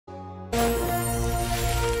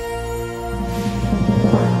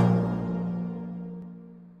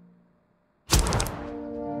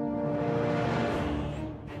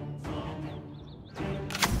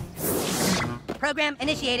Program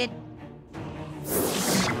initiated.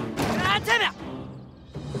 Time out!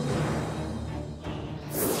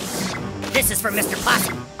 This is for Mr.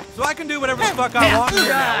 Posse. So I can do whatever the fuck I want here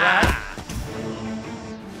now, right?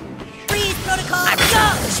 Freeze protocol, I go!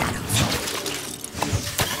 the shadows.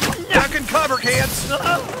 Duck and cover, kids!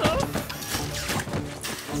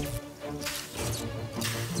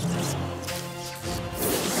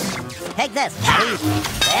 Take this, please.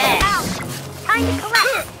 Yeah. Ow! Time to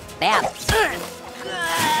collect! Bam.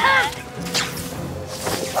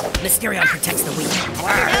 Mysterion protects the weak.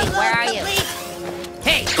 Hey, where are you?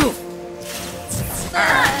 Hey! Oof.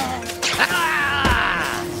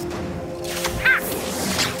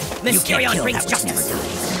 Mysterion brings justice.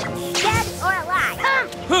 Dead or alive?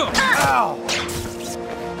 Ow!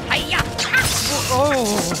 Hiya! Oh!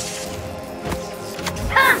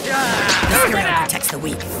 Mysterion protects the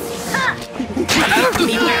weak.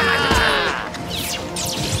 Beware my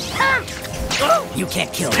return. You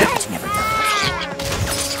can't kill that which never dies.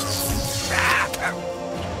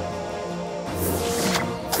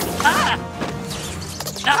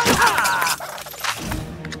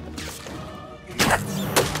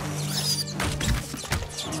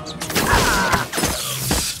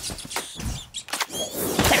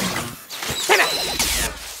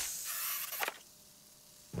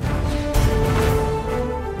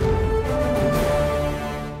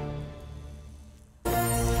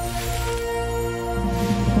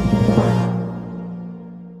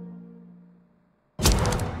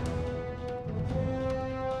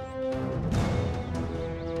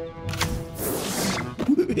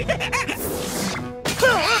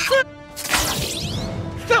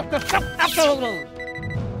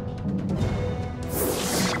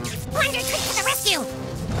 Wonder Trick to the rescue!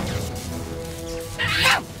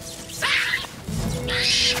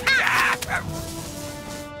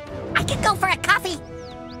 I could go for a coffee!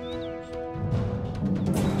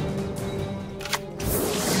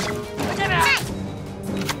 Hey!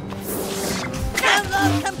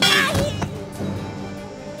 Download complete!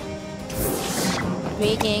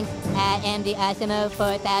 Greetings, I am the Osimo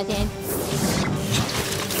 4000.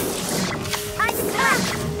 Time to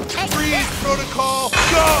collect! Hey! Freeze protocol,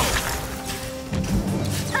 go!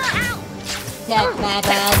 Ow! Touch my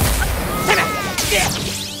balls.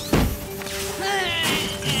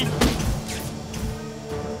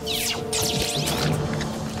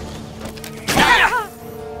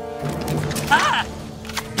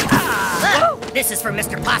 This is for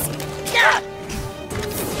Mr. Posse.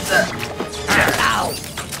 Ow!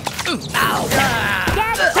 Ow!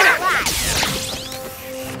 Dead or alive?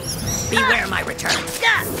 Beware my return.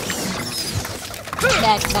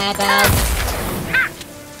 Touch my balls.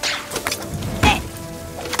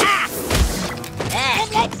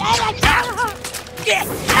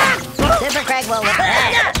 Super Craig will whip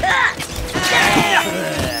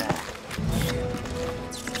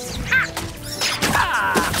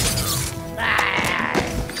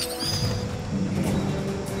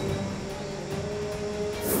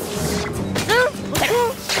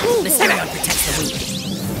Mysterion protects the weak.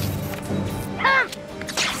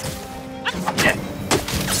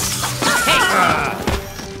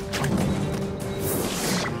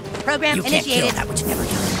 Program You can't kill initiated. that which never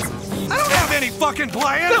dies. I don't have any fucking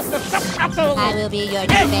plan! I will be your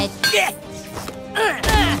defense.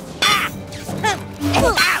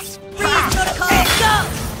 Freeze protocol, go!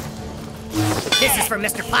 This is for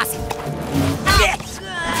Mr. Posse.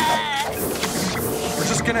 We're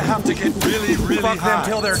just gonna have to get really, really Fuck them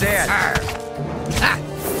till they're dead.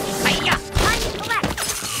 Hiya! Time to collect!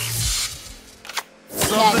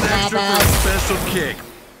 Something extra for a special kick.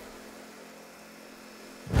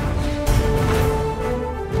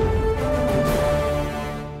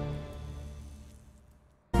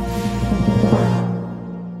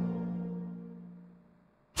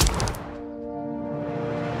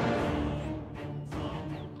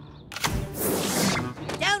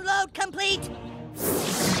 Download complete!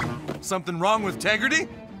 Something wrong with Tegrity?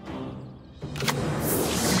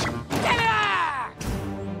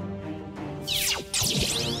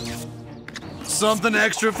 Something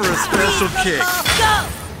extra for a special kick. Go!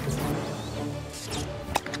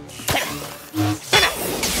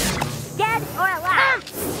 Dead or alive?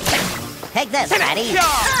 Take this, Patty.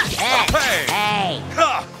 Hey! Hey!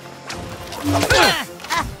 Ha!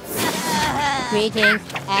 Greetings,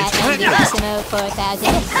 I am the Osimo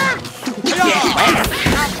 4000.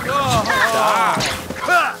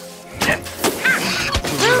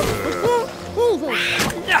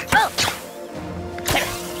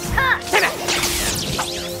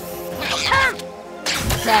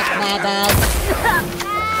 Touch my balls.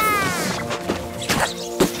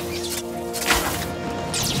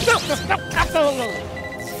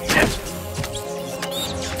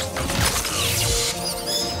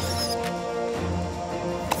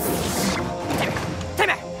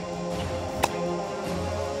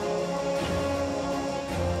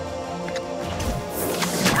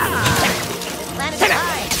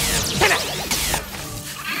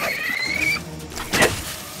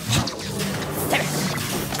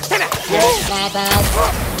 my balls.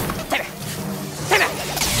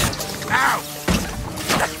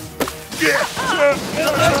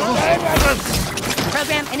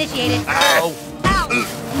 Program initiated. Ow!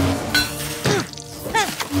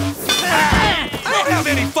 I don't have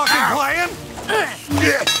any fucking plan!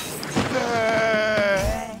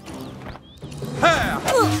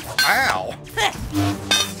 Ow!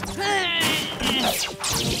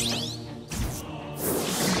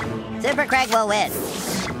 Super Craig will win.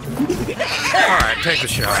 Alright, take the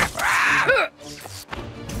shot.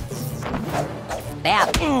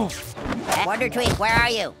 Bam. Wonder Tweak, where are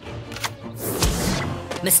you?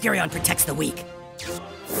 Mysterion protects the weak.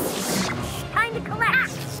 Time to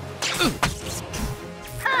collect.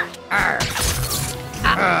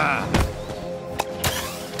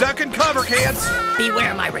 Duck and cover, kids!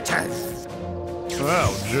 Beware my return.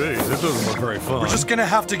 Oh, jeez, that doesn't look very fun. We're just gonna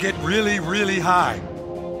have to get really, really high.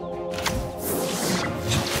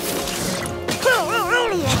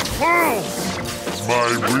 My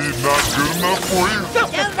weed not good enough for you?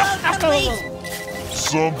 Download complete.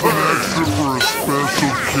 Something extra for a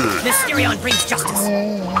special kid. Mysterion brings justice.